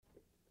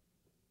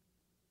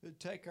who'd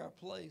take our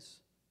place.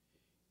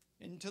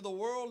 And to the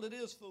world, it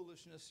is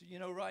foolishness. You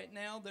know, right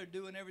now, they're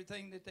doing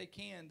everything that they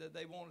can. That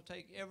they want to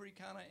take every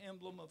kind of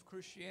emblem of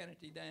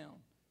Christianity down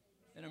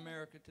in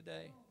America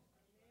today.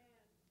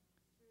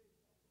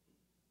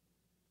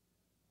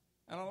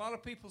 And a lot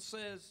of people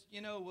says,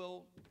 you know,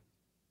 well,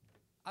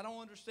 I don't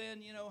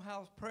understand, you know,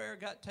 how prayer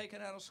got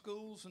taken out of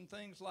schools and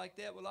things like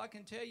that. Well, I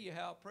can tell you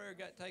how prayer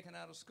got taken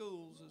out of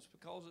schools. It's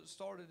because it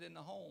started in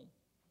the home.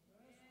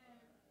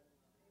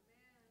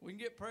 We can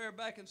get prayer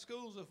back in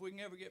schools if we can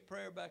ever get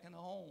prayer back in the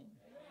home.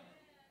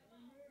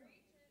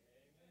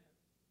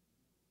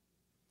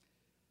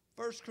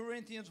 1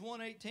 Corinthians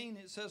 1:18,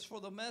 it says, "For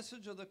the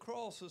message of the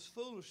cross is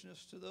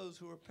foolishness to those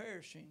who are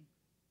perishing.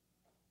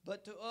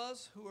 But to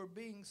us who are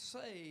being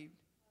saved,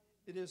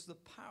 it is the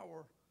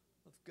power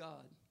of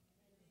God."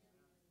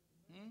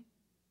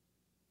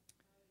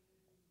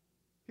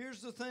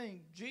 Here's the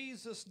thing.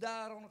 Jesus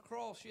died on a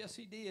cross. Yes,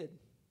 he did.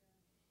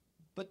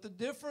 But the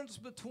difference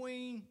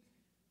between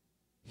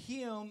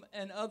him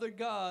and other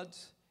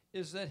gods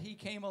is that he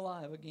came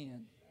alive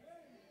again.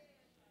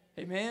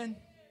 Amen.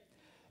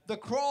 The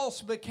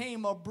cross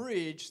became a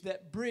bridge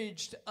that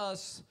bridged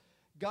us,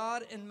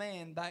 God and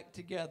man, back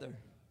together.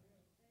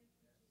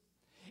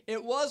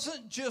 It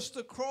wasn't just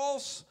the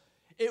cross.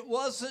 It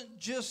wasn't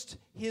just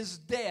his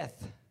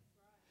death.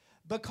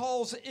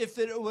 Because if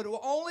it would have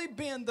only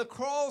been the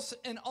cross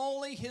and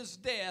only his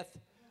death,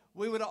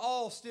 we would have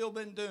all still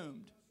been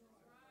doomed.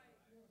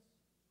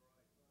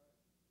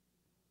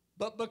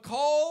 But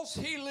because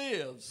he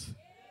lives,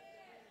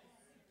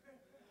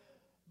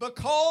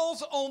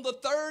 because on the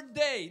third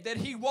day that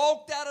he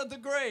walked out of the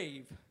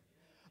grave,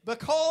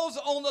 because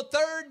on the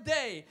third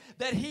day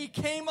that he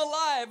came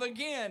alive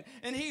again,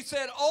 and he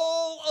said,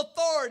 all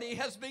authority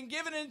has been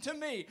given unto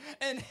me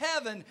in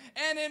heaven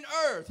and in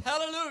earth.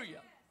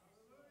 Hallelujah.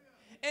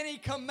 And he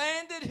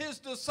commanded his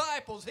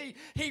disciples.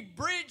 He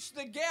bridged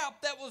the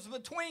gap that was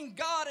between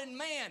God and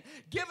man,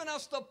 giving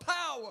us the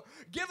power,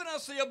 giving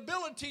us the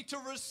ability to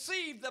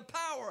receive the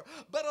power.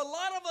 But a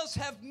lot of us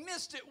have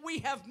missed it. We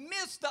have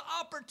missed the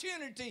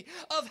opportunity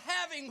of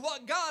having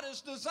what God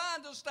has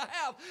designed us to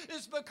have.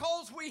 It's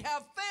because we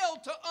have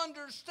failed to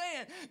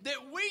understand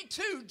that we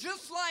too,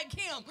 just like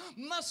him,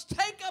 must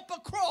take up a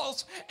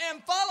cross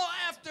and follow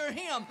after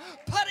him,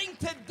 putting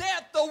to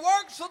death the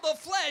works of the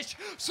flesh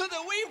so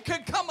that we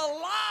could come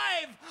alive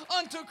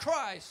unto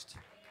Christ.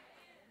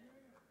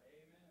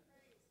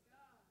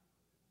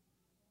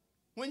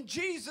 When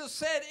Jesus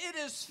said, "It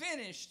is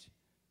finished,"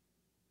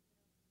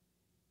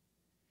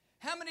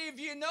 how many of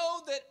you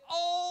know that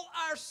all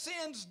our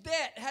sins'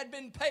 debt had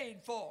been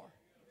paid for?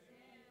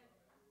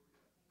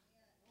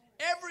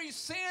 Every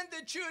sin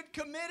that you had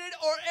committed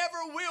or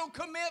ever will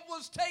commit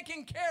was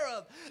taken care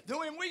of. That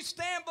when we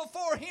stand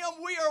before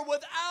him, we are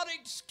without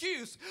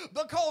excuse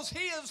because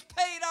he has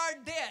paid our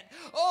debt.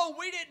 Oh,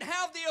 we didn't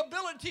have the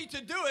ability to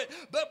do it,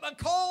 but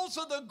because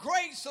of the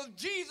grace of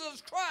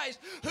Jesus Christ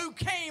who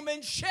came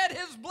and shed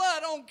his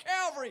blood on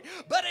Calvary.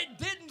 But it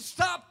didn't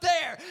stop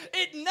there.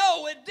 It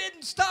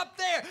didn't stop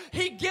there.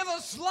 He give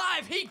us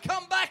life. He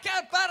come back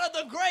up out of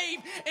the grave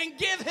and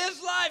give his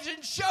life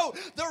and show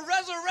the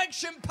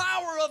resurrection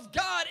power of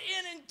God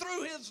in and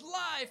through his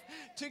life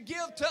to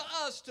give to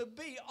us to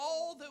be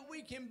all that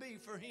we can be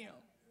for him.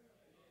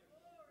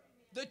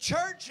 The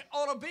church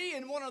ought to be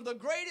in one of the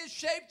greatest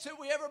shapes that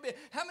we ever been.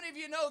 How many of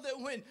you know that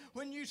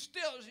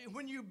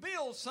when you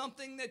build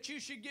something that you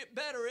should get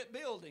better at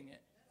building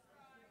it?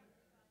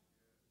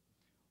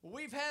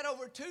 We've had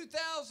over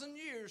 2,000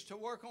 years to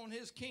work on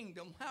his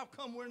kingdom. How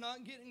come we're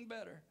not getting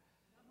better?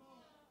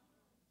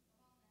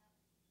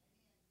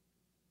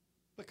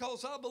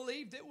 Because I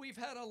believe that we've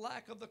had a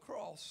lack of the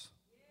cross.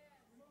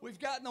 We've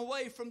gotten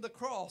away from the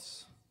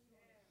cross.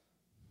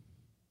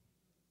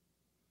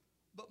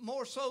 But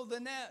more so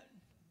than that,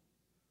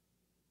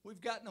 we've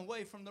gotten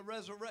away from the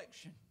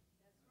resurrection.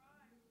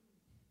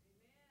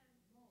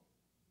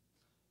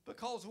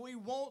 Because we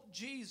want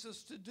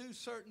Jesus to do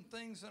certain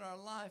things in our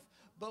life,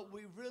 but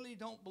we really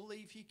don't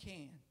believe he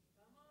can.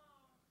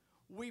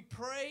 We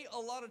pray a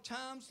lot of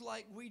times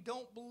like we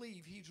don't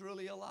believe he's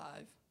really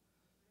alive.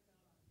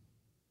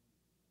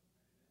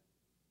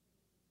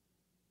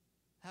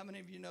 How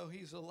many of you know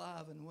he's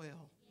alive and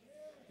well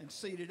and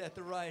seated at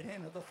the right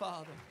hand of the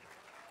Father?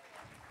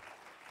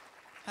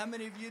 How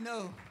many of you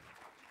know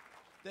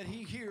that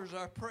he hears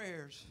our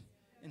prayers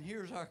and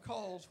hears our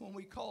calls when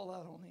we call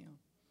out on him?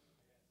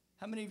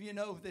 How many of you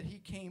know that he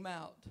came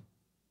out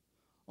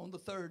on the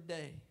third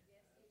day?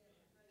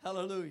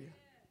 Hallelujah.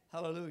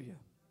 Hallelujah.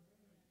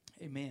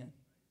 Amen.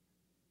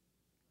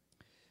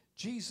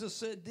 Jesus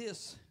said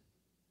this.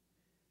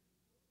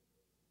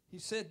 He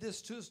said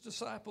this to his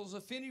disciples,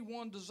 "If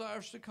anyone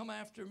desires to come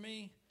after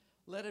me,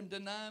 let him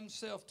deny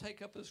himself,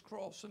 take up his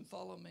cross, and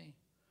follow me.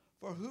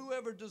 For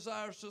whoever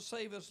desires to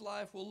save his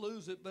life will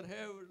lose it, but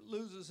whoever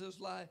loses his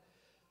life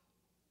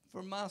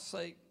for my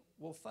sake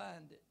will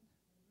find it."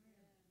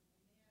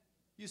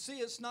 You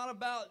see, it's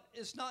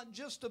not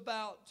just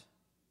about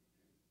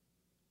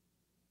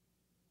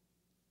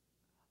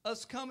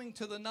Us coming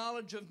to the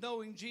knowledge of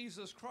knowing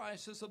Jesus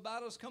Christ is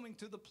about us coming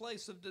to the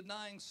place of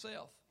denying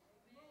self.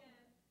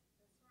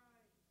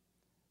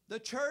 The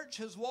church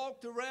has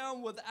walked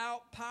around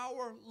without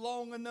power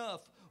long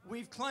enough.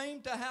 We've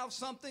claimed to have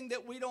something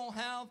that we don't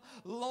have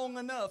long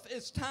enough.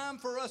 It's time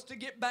for us to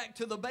get back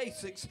to the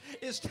basics.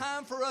 It's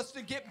time for us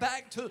to get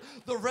back to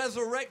the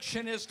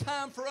resurrection. It's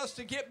time for us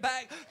to get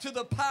back to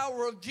the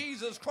power of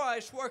Jesus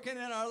Christ working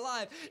in our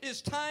life.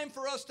 It's time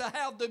for us to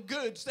have the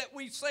goods that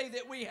we say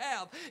that we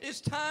have. It's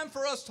time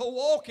for us to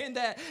walk in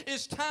that.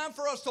 It's time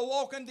for us to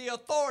walk in the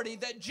authority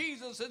that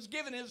Jesus has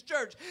given His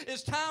church.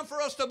 It's time for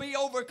us to be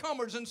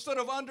overcomers instead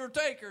of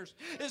undertakers.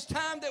 It's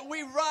time that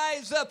we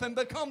rise up and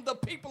become the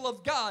people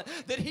of God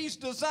that He's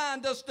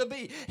designed us to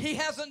be. He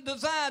hasn't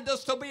designed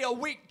us to be a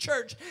weak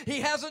church.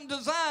 He hasn't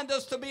designed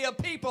us to be a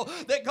people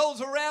that goes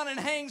around and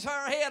hangs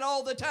our head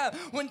all the time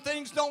when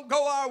things don't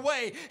go our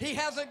way. He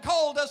hasn't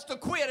called us to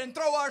quit and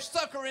throw our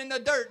sucker in the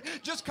dirt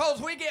just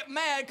because we get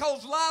mad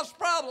because life's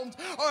problems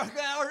are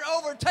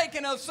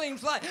overtaking us,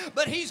 seems like.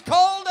 But He's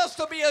called us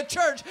to be a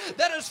church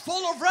that is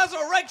full of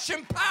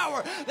resurrection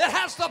power, that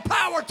has the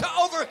power to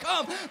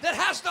overcome, that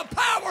has the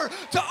power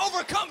to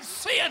overcome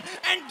sin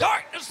and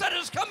darkness that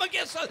has come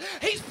against us.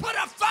 He's put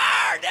a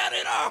fire down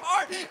in our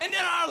heart and in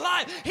our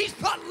life. He's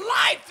put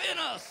life in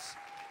us.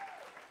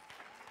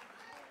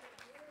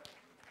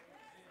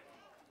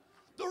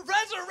 The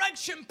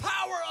resurrection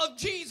power of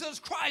Jesus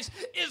Christ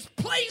is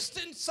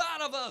placed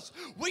inside of us.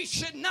 We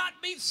should not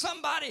be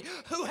somebody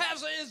who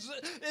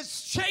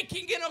is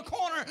shaking in a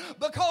corner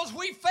because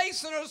we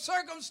face a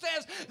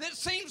circumstance that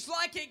seems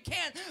like it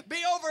can't be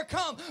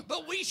overcome.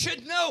 But we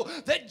should know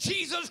that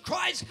Jesus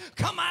Christ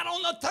come out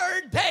on the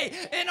third day,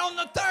 and on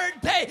the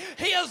third day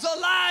He is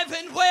alive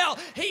and well.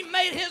 He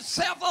made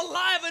Himself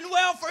alive and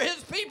well for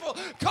His people,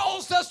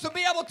 caused us to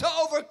be able to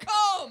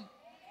overcome.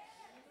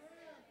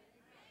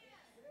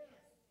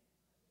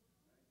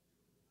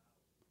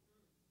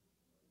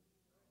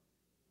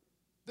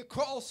 The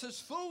cross is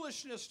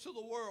foolishness to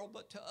the world,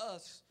 but to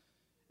us,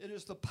 it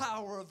is the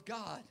power of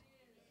God.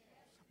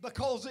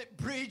 Because it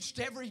bridged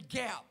every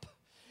gap,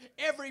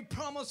 every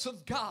promise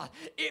of God.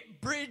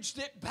 It bridged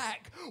it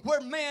back. Where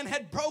man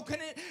had broken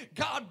it,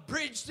 God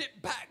bridged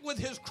it back with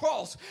His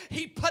cross.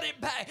 He put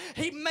it back.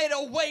 He made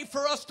a way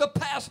for us to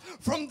pass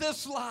from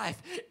this life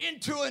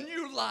into a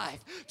new life,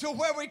 to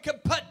where we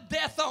could put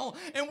death on,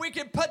 and we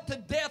could put to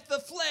death the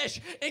flesh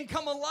and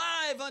come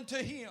alive unto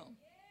Him.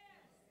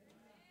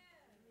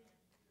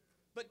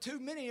 But too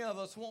many of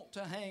us want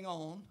to hang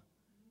on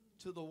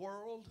to the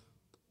world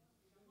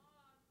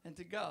and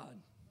to God.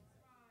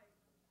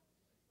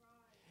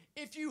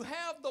 If you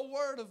have the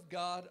Word of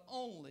God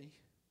only,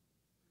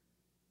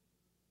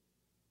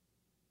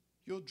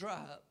 you'll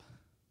dry up.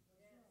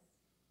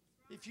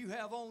 If you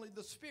have only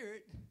the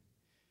Spirit,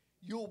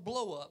 you'll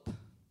blow up.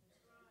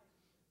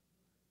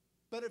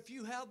 But if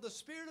you have the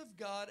Spirit of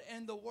God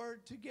and the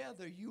Word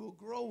together, you will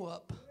grow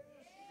up.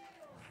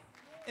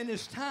 And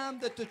it's time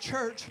that the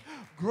church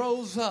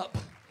grows up,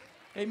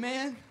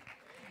 amen,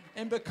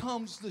 and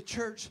becomes the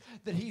church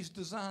that He's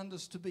designed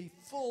us to be,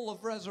 full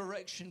of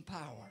resurrection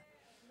power,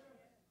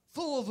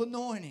 full of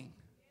anointing,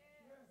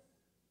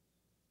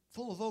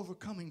 full of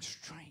overcoming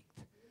strength.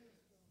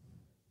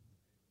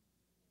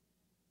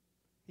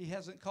 He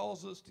hasn't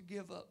caused us to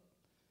give up.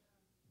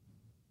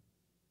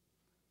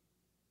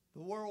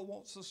 The world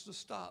wants us to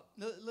stop.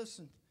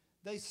 Listen,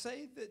 they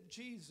say that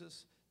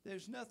Jesus,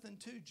 there's nothing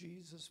to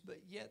Jesus, but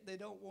yet they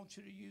don't want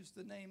you to use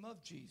the name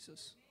of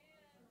Jesus.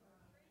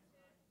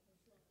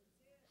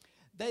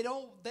 They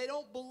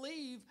don't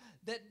believe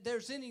that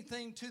there's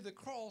anything to the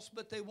cross,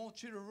 but they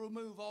want you to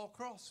remove all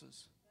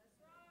crosses.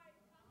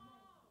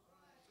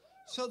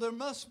 So there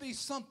must be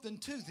something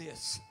to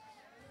this.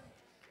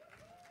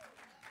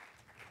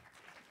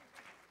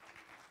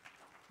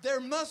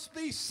 There must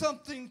be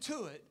something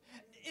to it.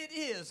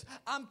 It is.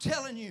 I'm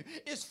telling you,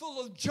 it's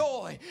full of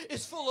joy.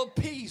 It's full of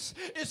peace.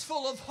 It's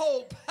full of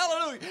hope.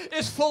 Hallelujah.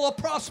 It's full of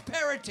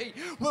prosperity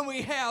when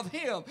we have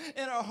Him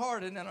in our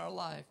heart and in our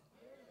life.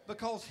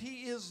 Because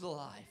He is the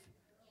life.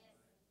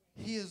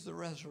 He is the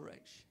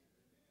resurrection.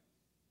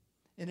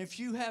 And if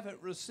you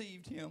haven't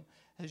received Him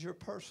as your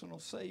personal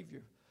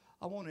Savior,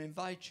 I want to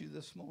invite you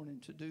this morning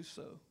to do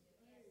so.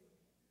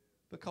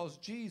 Because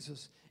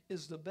Jesus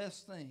is the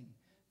best thing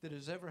that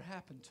has ever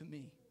happened to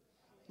me.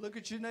 Look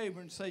at your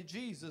neighbor and say,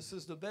 Jesus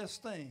is the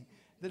best thing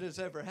that has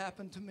ever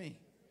happened to me.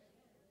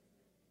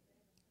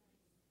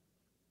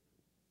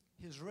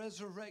 His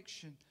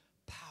resurrection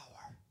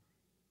power.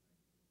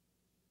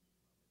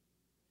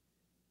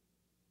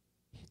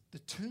 The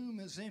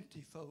tomb is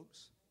empty,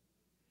 folks.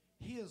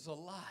 He is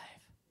alive.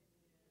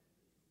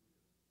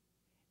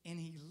 And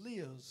He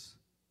lives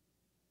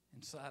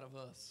inside of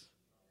us.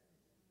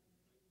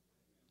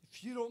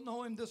 If you don't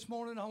know Him this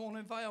morning, I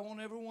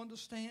want everyone to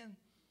stand.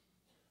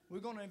 We're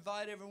going to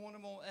invite everyone.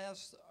 I'm going to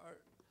ask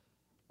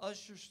our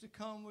ushers to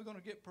come. We're going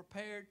to get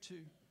prepared to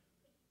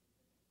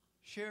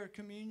share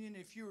communion.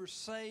 If you are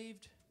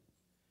saved,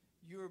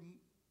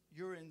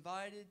 you're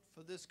invited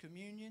for this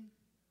communion.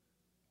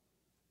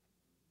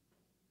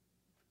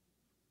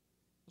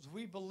 Because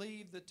we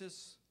believe that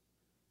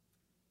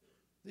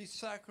these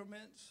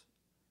sacraments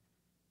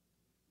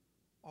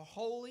are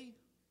holy.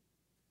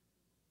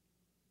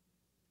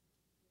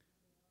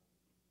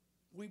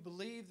 We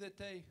believe that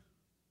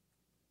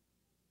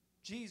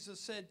Jesus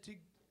said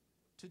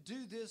to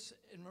do this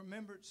in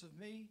remembrance of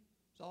me.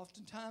 So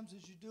oftentimes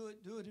as you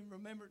do it in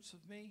remembrance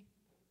of me.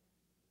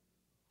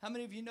 How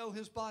many of you know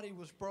his body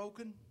was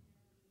broken?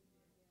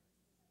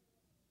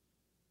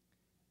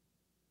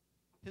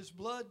 His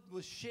blood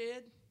was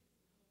shed.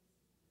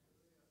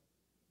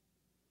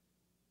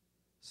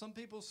 Some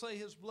people say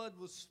his blood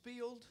was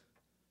spilled.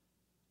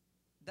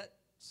 That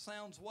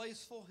sounds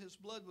wasteful. His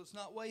blood was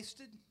not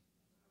wasted.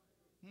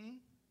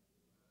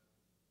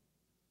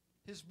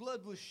 His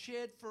blood was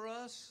shed for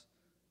us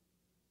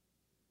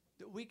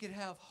that we could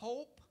have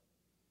hope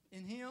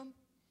in him.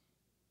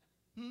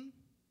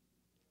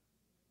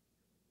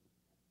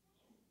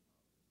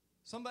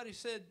 Somebody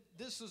said,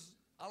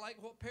 I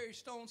like what Perry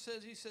Stone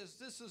says. He says,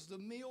 this is the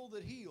meal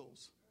that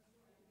heals.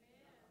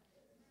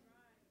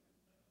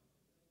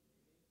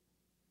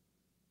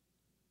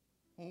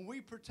 When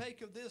we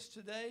partake of this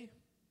today,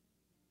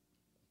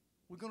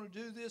 we're going to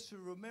do this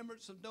in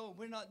remembrance of Noah.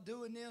 We're not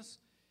doing this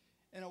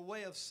in a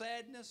way of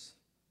sadness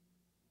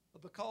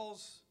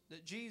because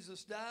that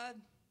Jesus died,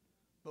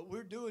 but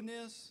we're doing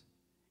this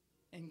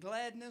in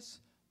gladness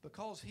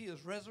because he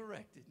is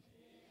resurrected.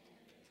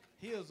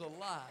 He is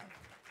alive.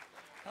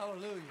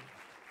 Hallelujah.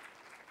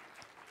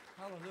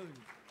 Hallelujah.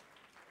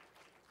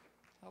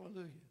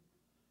 Hallelujah.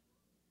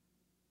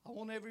 I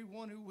want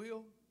everyone who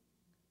will.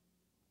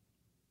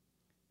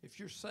 If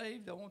you're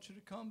saved, I want you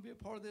to come be a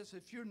part of this.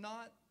 If you're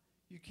not,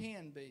 you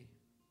can be.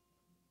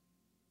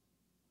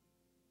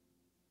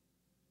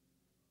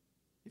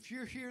 If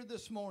you're here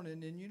this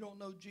morning and you don't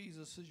know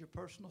Jesus as your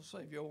personal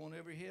Savior, I want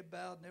every head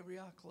bowed and every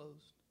eye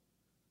closed.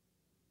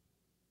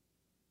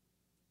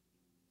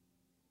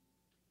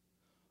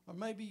 Or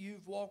maybe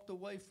you've walked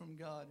away from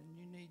God and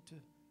you need to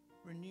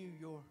renew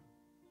your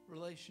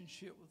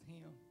relationship with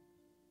him.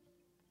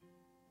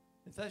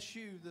 If that's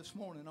you this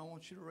morning, I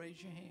want you to raise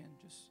your hand.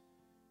 Just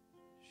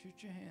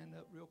shoot your hand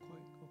up real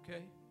quick,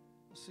 okay?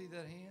 Let's see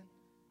that hand.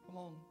 Come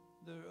on.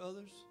 There are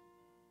others.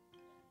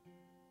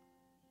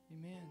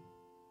 Amen.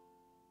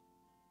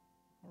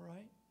 All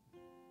right.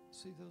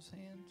 See those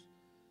hands?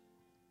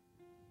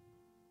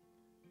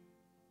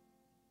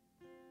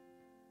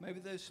 Maybe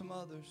there's some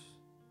others.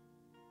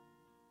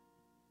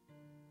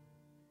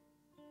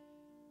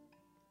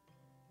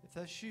 If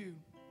that's you,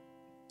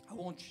 I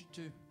want you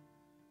to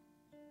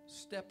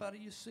step out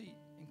of your seat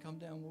and come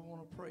down. We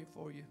want to pray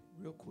for you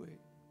real quick.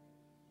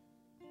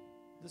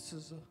 This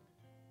is an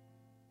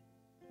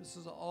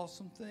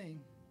awesome thing.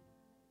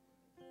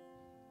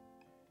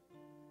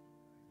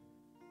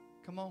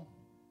 Come on.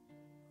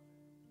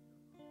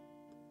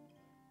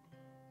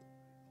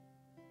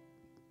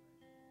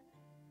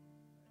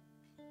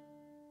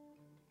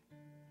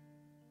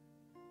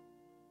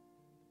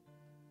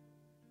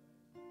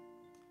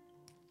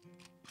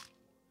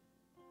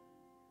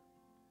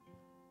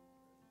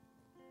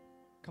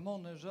 Come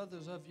on, there's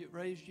others of you that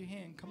raised your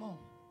hand. Come on.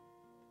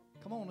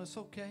 Come on, it's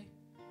okay.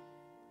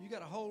 You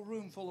got a whole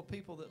room full of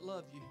people that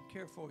love you,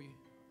 care for you.